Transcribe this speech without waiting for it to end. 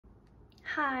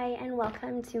Hi and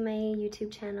welcome to my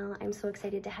YouTube channel. I'm so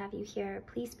excited to have you here.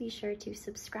 Please be sure to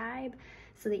subscribe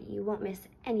so that you won't miss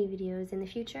any videos in the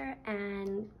future,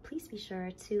 and please be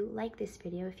sure to like this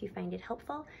video if you find it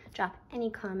helpful. Drop any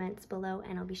comments below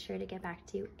and I'll be sure to get back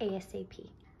to you ASAP.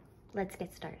 Let's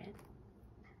get started.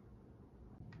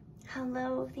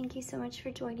 Hello, thank you so much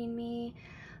for joining me.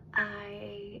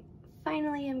 I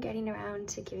finally am getting around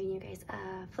to giving you guys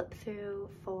a flip through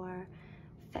for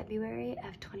February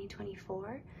of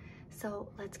 2024. So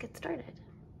let's get started.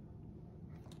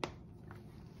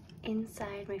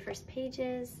 Inside my first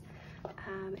pages,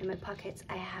 in my pockets,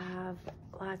 I have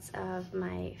lots of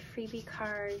my freebie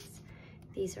cards.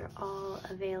 These are all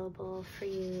available for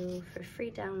you for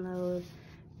free download.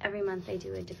 Every month I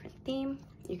do a different theme.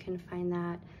 You can find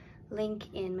that link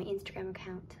in my Instagram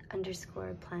account,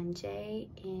 _PlanJ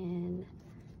in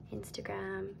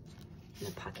Instagram. In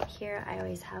the pocket here, I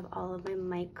always have all of my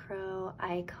micro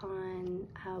icon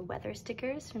weather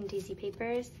stickers from Rosie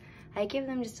Papers. I give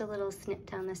them just a little snip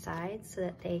down the sides so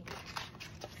that they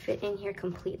fit in here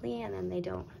completely and then they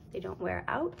don't wear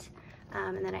out.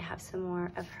 And then I have some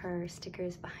more of her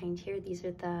stickers behind here. These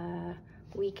are the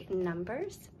week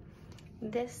numbers.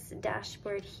 This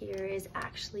dashboard here is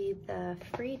actually the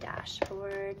free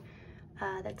dashboard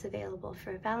that's available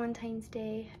for Valentine's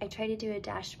Day. I try to do a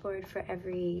dashboard for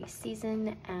every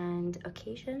season and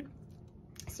occasion.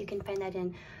 So you can find that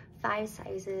in 5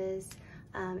 sizes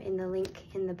in the link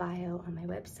in the bio on my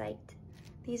website.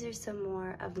 These are some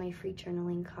more of my free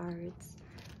journaling cards.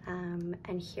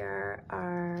 And here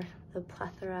are the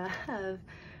plethora of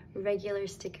regular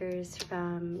stickers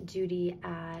from Judy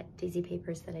at Rosie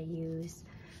Papers that I use.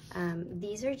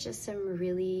 These are just some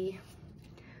really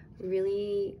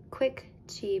quick,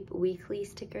 cheap weekly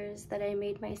stickers that I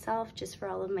made myself just for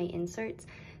all of my inserts.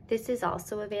 This is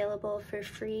also available for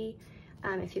free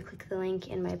if you click the link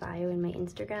in my bio in my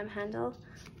Instagram handle.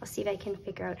 I'll see if I can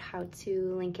figure out how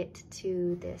to link it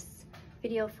to this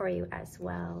video for you as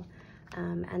well.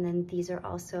 And then these are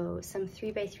also some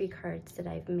 3x3 cards that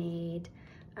I've made.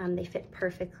 They fit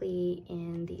perfectly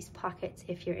in these pockets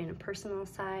if you're in a personal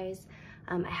size.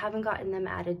 I haven't gotten them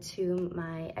added to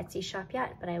my Etsy shop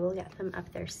yet, but I will get them up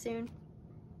there soon.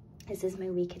 This is my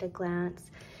week at a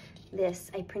glance. This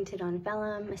I printed on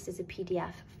vellum. This is a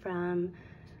PDF from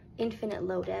Infinite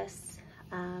Lotus,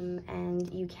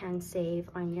 and you can save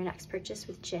on your next purchase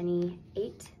with Jenni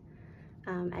 8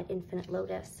 at Infinite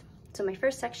Lotus. So my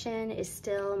first section is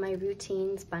still my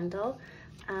routines bundle.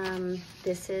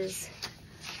 This is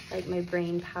like my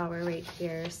brain power right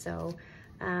here. So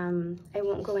I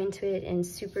won't go into it in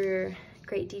super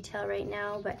great detail right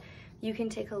now, but you can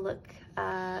take a look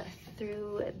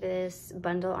through this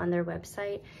bundle on their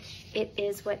website. It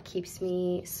is what keeps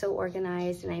me so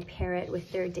organized, and I pair it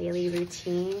with their daily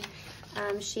routine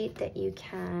sheet that you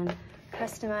can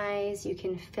customize. You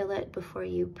can fill it before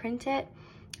you print it.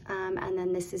 And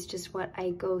then this is just what I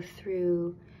go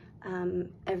through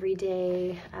every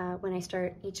day when I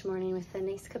start each morning with a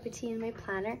nice cup of tea in my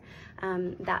planner.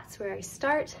 That's where I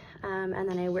start, and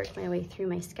then I work my way through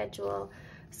my schedule.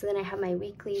 So then I have my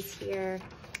weeklies here.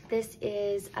 This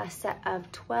is a set of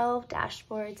 12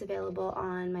 dashboards available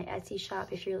on my Etsy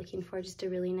shop if you're looking for just a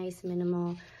really nice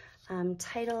minimal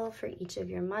title for each of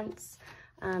your months.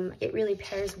 It really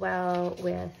pairs well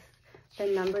with the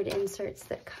numbered inserts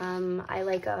that come. I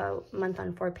like a month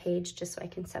on 4 page just so I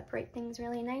can separate things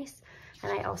really nice.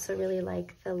 And I also really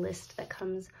like the list that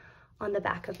comes on the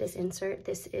back of this insert.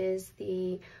 This is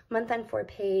the month on 4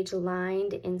 page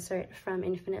lined insert from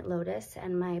Infinite Lotus,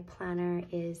 and my planner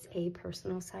is a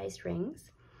personal sized rings.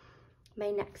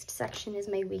 My next section is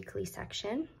my weekly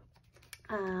section.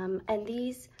 And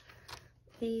these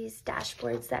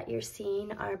dashboards that you're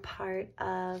seeing are part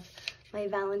of my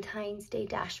Valentine's Day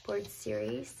dashboard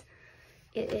series.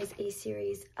 It is a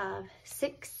series of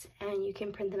 6, and you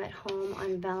can print them at home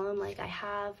on vellum like I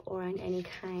have, or on any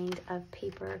kind of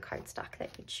paper or cardstock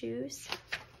that you choose.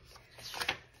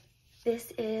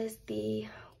 This is the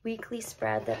weekly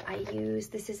spread that I use.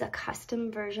 This is a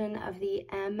custom version of the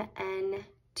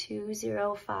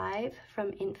MN205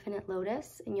 from Infinite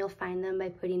Lotus, and you'll find them by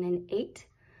putting in 8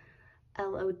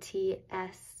 LOTSUS.co.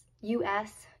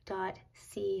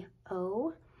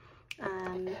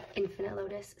 Infinite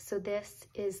Lotus. So this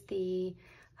is the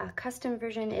custom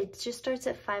version. It just starts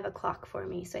at 5 o'clock for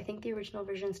me. So I think the original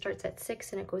version starts at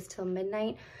 6 and it goes till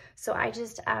midnight. So I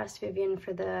just asked Vivian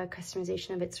for the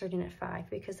customization of it starting at 5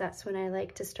 because that's when I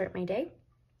like to start my day.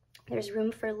 There's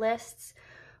room for lists,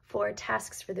 for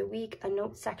tasks for the week, a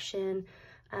note section,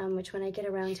 which when I get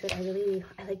around to it, I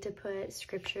like to put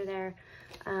scripture there.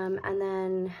 And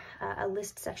then a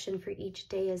list section for each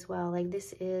day as well. Like,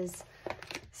 this is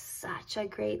such a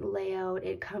great layout.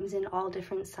 It comes in all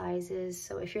different sizes.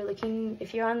 So if you're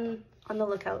on the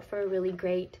lookout for a really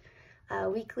great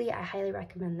weekly, I highly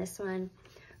recommend this one.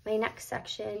 My next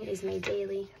section is my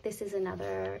daily. This is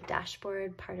another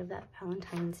dashboard, part of that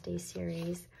Valentine's Day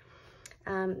series.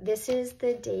 This is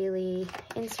the daily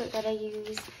insert that I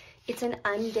use. It's an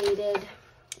undated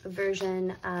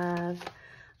version of,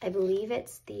 I believe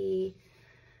it's the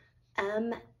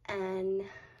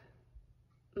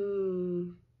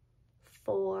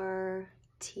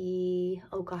MN4T,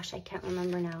 oh gosh, I can't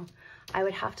remember now. I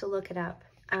would have to look it up.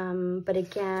 But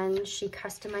again, she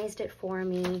customized it for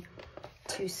me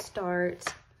to start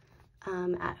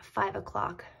at 5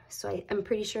 o'clock. So I'm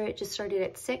pretty sure it just started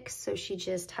at 6, so she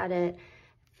just had it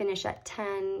finish at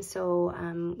 10. So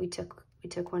we took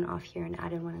one off here and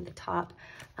added one at the top,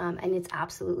 and it's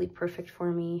absolutely perfect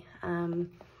for me.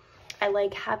 I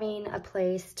like having a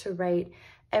place to write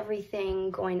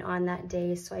everything going on that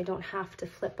day, so I don't have to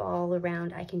flip all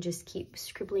around. I can just keep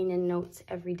scribbling in notes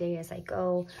every day as I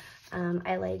go.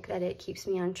 I like that it keeps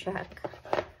me on track.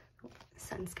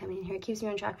 Sun's coming in here. It keeps me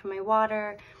on track for my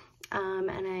water, and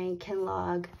I can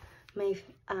log my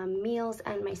meals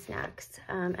and my snacks.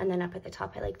 And then up at the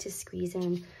top, I like to squeeze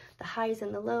in the highs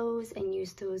and the lows and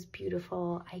use those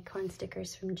beautiful icon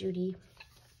stickers from Judy.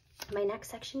 My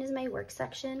next section is my work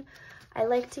section. I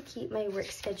like to keep my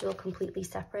work schedule completely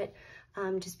separate,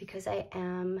 just because I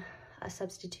am a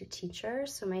substitute teacher,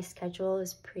 so my schedule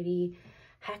is pretty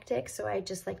hectic. So I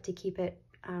just like to keep it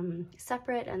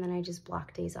separate, and then I just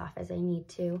block days off as I need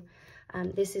to.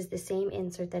 This is the same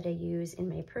insert that I use in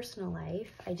my personal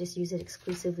life. I just use it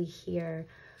exclusively here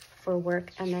for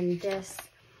work. And then this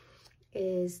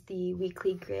is the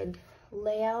weekly grid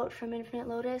layout from Infinite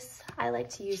Lotus. I like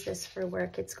to use this for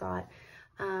work. It's got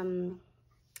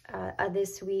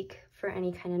this week for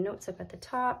any kind of notes up at the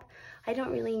top. I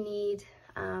don't really need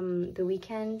the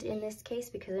weekend in this case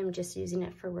because I'm just using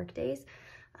it for work days.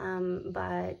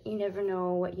 But you never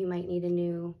know what you might need a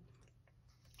new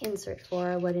insert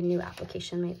for, what a new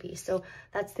application might be. So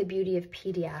that's the beauty of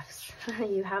PDFs.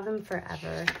 You have them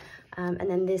forever. And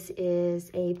then this is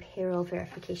a payroll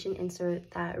verification insert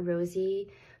that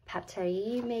Rosie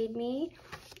Papeterie made me.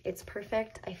 It's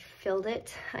perfect. I filled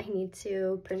it. I need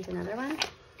to print another one.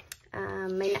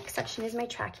 My next section is my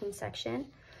tracking section.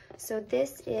 So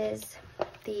this is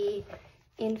the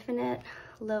Infinite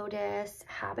Lotus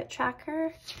habit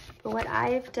tracker, but what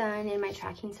I've done in my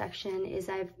tracking section is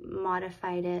I've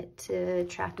modified it to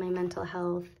track my mental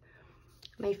health,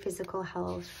 my physical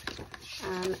health,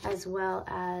 as well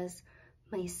as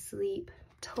my sleep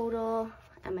total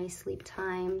and my sleep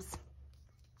times,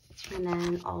 and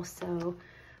then also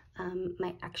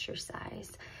my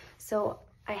exercise. So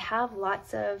I have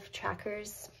lots of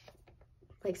trackers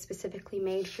like specifically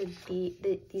made for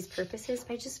these purposes,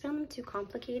 but I just found them too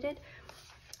complicated.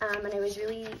 And I was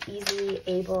really easily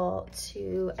able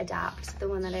to adapt the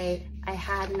one that I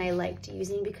had and I liked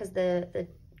using, because the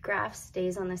graph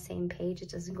stays on the same page. It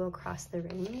doesn't go across the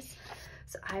rings.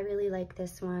 So I really like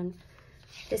this one.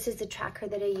 This is the tracker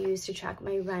that I use to track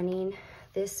my running.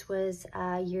 This was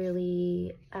a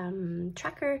yearly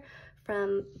tracker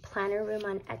from Planner Room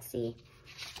on Etsy.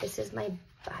 This is my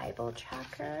Bible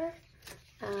tracker.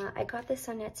 I got this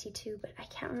on Etsy too, but I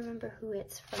can't remember who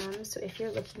it's from. So if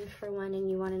you're looking for one and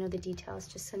you want to know the details,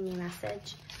 just send me a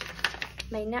message.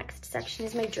 My next section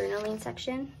is my journaling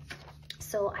section.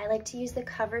 So I like to use the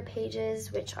cover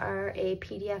pages, which are a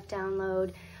PDF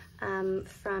download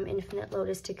from Infinite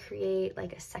Lotus, to create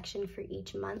like a section for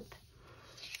each month.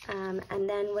 And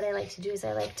then what I like to do is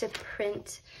I like to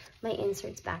print my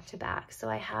inserts back to back. So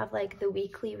I have like the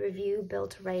weekly review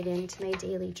built right into my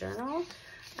daily journal.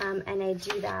 And I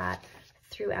do that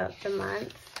throughout the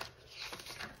month.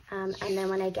 And then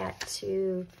when I get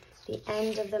to the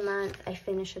end of the month, I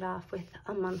finish it off with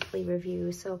a monthly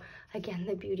review. So again,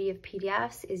 the beauty of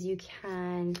PDFs is you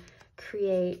can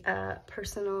create a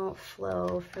personal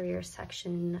flow for your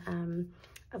section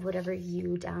of whatever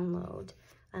you download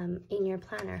in your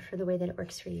planner for the way that it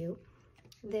works for you.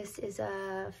 This is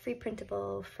a free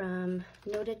printable from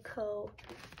Noted Co.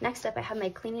 Next up, I have my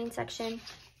cleaning section.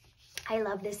 I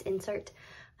love this insert.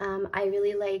 I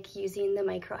really like using the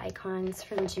micro icons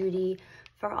from Judy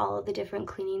for all of the different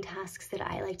cleaning tasks that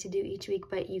I like to do each week,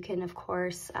 but you can of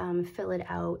course fill it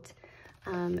out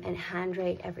and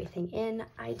handwrite everything in.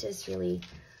 I just really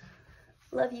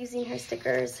love using her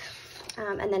stickers.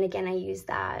 And then again, I use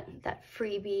that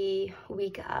freebie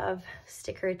week of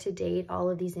sticker to date, all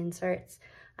of these inserts.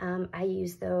 I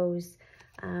use those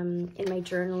in my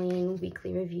journaling,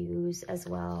 weekly reviews as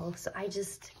well. So I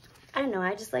don't know,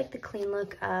 I just like the clean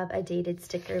look of a dated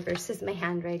sticker versus my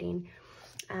handwriting.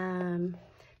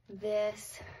 The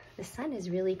sun is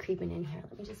really creeping in here.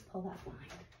 Let me just pull that blind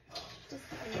just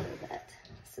a little bit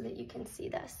so that you can see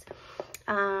this.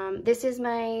 This is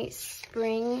my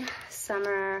spring,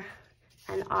 summer,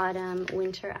 and autumn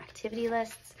winter activity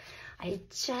lists. I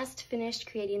just finished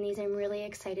creating these. I'm really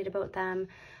excited about them.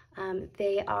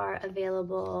 They are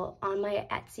available on my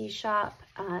Etsy shop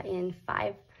in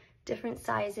 5 different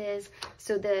sizes.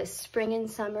 So the spring and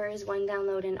summer is one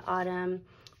download, and autumn,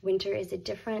 winter is a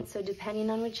different. So depending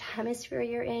on which hemisphere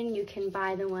you're in, you can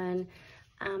buy the one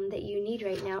that you need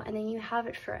right now, and then you have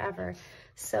it forever.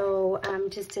 So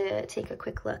just to take a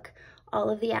quick look, all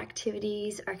of the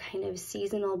activities are kind of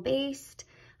seasonal based.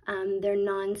 They're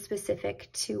non-specific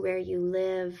to where you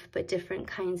live, but different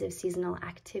kinds of seasonal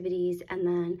activities, and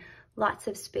then lots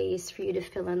of space for you to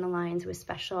fill in the lines with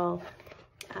special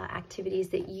activities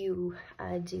that you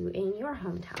do in your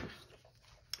hometown.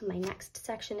 My next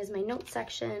section is my notes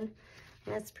section,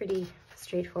 and that's pretty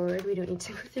straightforward. We don't need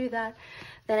to go through that.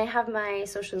 Then I have my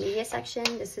social media section.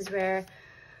 This is where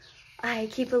I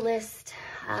keep a list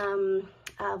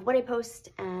of what I post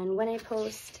and when I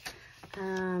post,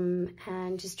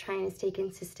 and just trying to stay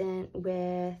consistent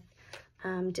with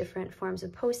different forms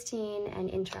of posting and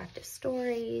interactive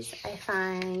stories. I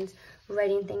find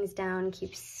writing things down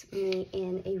keeps me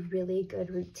in a really good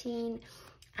routine,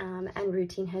 and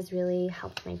routine has really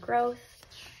helped my growth.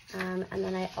 And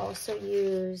then I also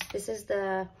use, this is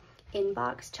the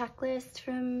inbox checklist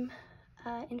from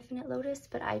Infinite Lotus,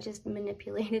 but I just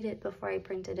manipulated it before I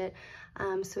printed it.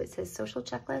 So it says social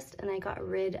checklist, and I got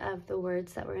rid of the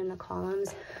words that were in the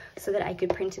columns so that I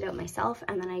could print it out myself.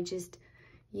 And then I just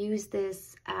use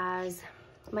this as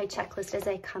my checklist as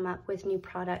I come up with new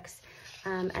products,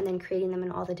 and then creating them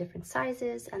in all the different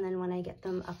sizes. And then when I get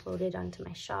them uploaded onto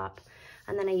my shop,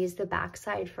 and then I use the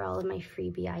backside for all of my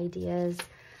freebie ideas.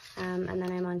 And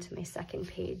then I'm onto my second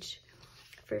page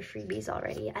for freebies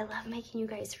already. I love making you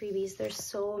guys freebies. There's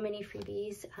so many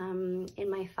freebies in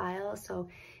my file. So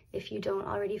if you don't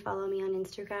already follow me on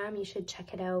Instagram, you should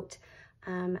check it out.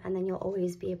 And then you'll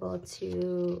always be able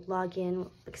to log in,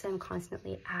 because I'm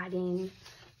constantly adding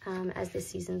as the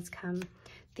seasons come.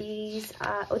 These,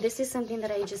 this is something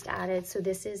that I just added. So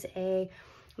this is a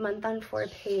month on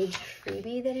 4-page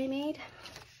freebie that I made.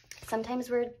 Sometimes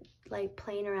we're like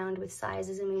playing around with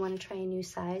sizes and we want to try a new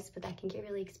size, but that can get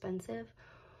really expensive.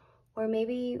 Or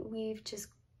maybe we've just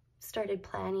started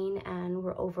planning and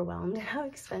we're overwhelmed at how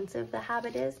expensive the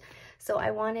habit is. So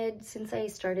I wanted, since I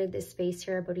started this space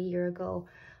here about a year ago,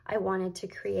 I wanted to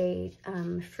create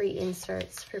free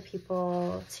inserts for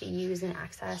people to use and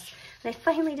access. And I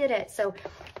finally did it. So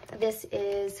this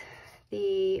is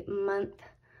the month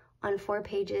on 4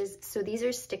 pages. So these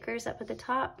are stickers up at the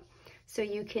top. So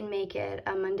you can make it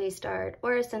a Monday start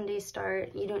or a Sunday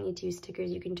start. You don't need to use stickers,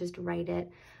 you can just write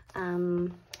it.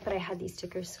 But I had these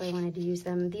stickers, so I wanted to use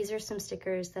them. These are some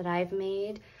stickers that I've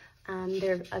made.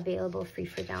 They're available free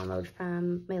for download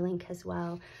from my link as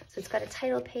well. So it's got a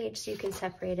title page, so you can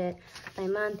separate it by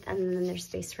month, and then there's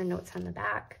space for notes on the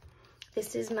back.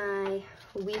 This is my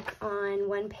week on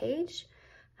 1 page.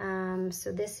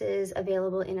 So this is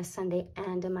available in a Sunday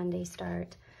and a Monday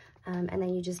start. And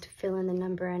then you just fill in the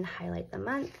number and highlight the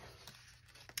month.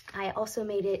 I also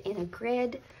made it in a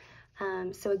grid.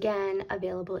 So again,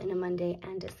 available in a Monday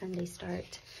and a Sunday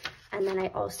start. And then I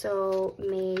also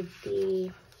made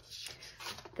the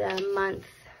month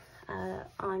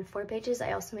on 4 pages.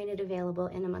 I also made it available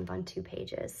in a month on 2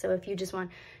 pages. So if you just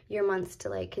want your months to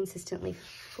like consistently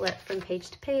flip from page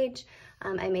to page,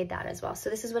 I made that as well. So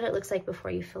this is what it looks like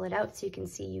before you fill it out. So you can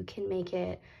see you can make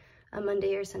it a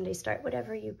Monday or Sunday start,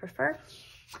 whatever you prefer.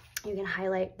 You can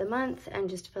highlight the month and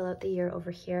just fill out the year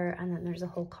over here, and then there's a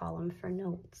whole column for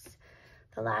notes.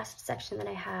 The last section that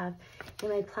I have in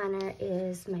my planner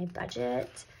is my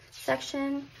budget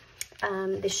section.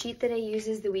 The sheet that I use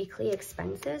is the weekly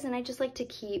expenses, and I just like to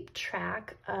keep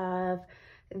track of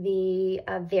the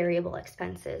variable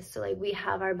expenses. So like we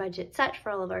have our budget set for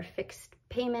all of our fixed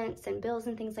payments and bills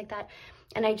and things like that,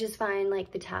 and I just find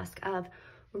like the task of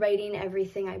writing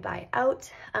everything I buy out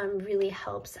really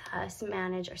helps us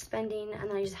manage our spending. And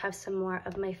then I just have some more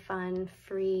of my fun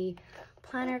free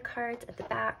planner cards at the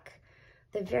back.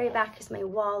 The very back is my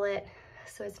wallet,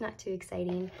 so it's not too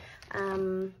exciting.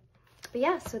 But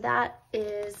yeah, so that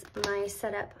is my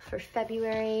setup for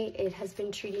February. It has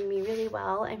been treating me really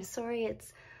well. I'm sorry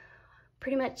it's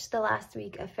pretty much the last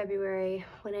week of February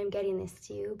when I'm getting this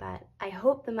to you, but I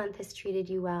hope the month has treated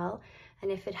you well.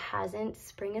 And if it hasn't,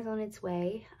 spring is on its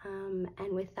way,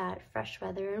 and with that, fresh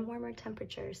weather and warmer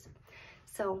temperatures.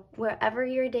 So wherever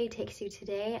your day takes you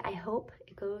today, I hope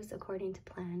it goes according to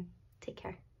plan. Take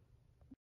care.